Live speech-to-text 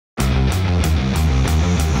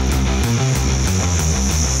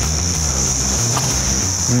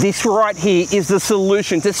This right here is the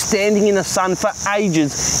solution to standing in the sun for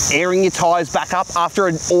ages, airing your tyres back up after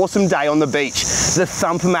an awesome day on the beach. The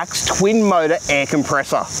Thumper Max twin motor air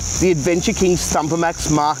compressor. The Adventure King's Thumper Max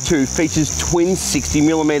Mark II features twin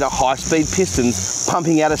 60mm high-speed pistons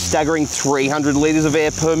pumping out a staggering 300 litres of air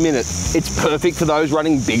per minute. It's perfect for those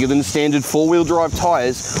running bigger than standard four-wheel drive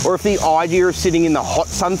tyres, or if the idea of sitting in the hot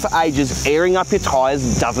sun for ages airing up your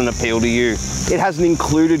tyres doesn't appeal to you. It has an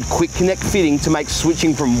included quick connect fitting to make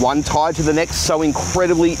switching from one tyre to the next so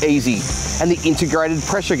incredibly easy. And the integrated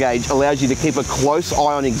pressure gauge allows you to keep a close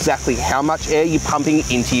eye on exactly how much air you're pumping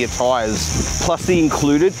into your tyres. Plus the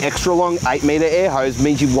included extra long 8-metre air hose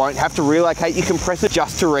means you won't have to relocate your compressor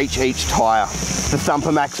just to reach each tyre. The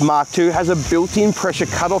Thumper Max Mark II has a built-in pressure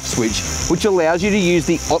cutoff switch which allows you to use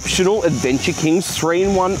the optional Adventure King's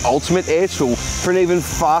 3-in-1 Ultimate Air Tool for an even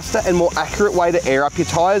faster and more accurate way to air up your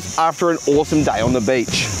tyres after an awesome day on the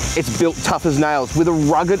beach. It's built tough as nails with a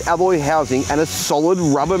rugged alloy housing and a solid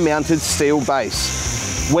rubber-mounted steel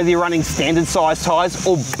base. Whether you're running standard size tyres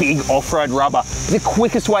or big off-road rubber, the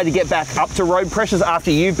quickest way to get back up to road pressures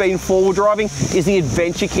after you've been four-wheel driving is the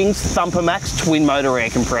Adventure King's Thumper Max twin motor air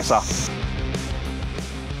compressor.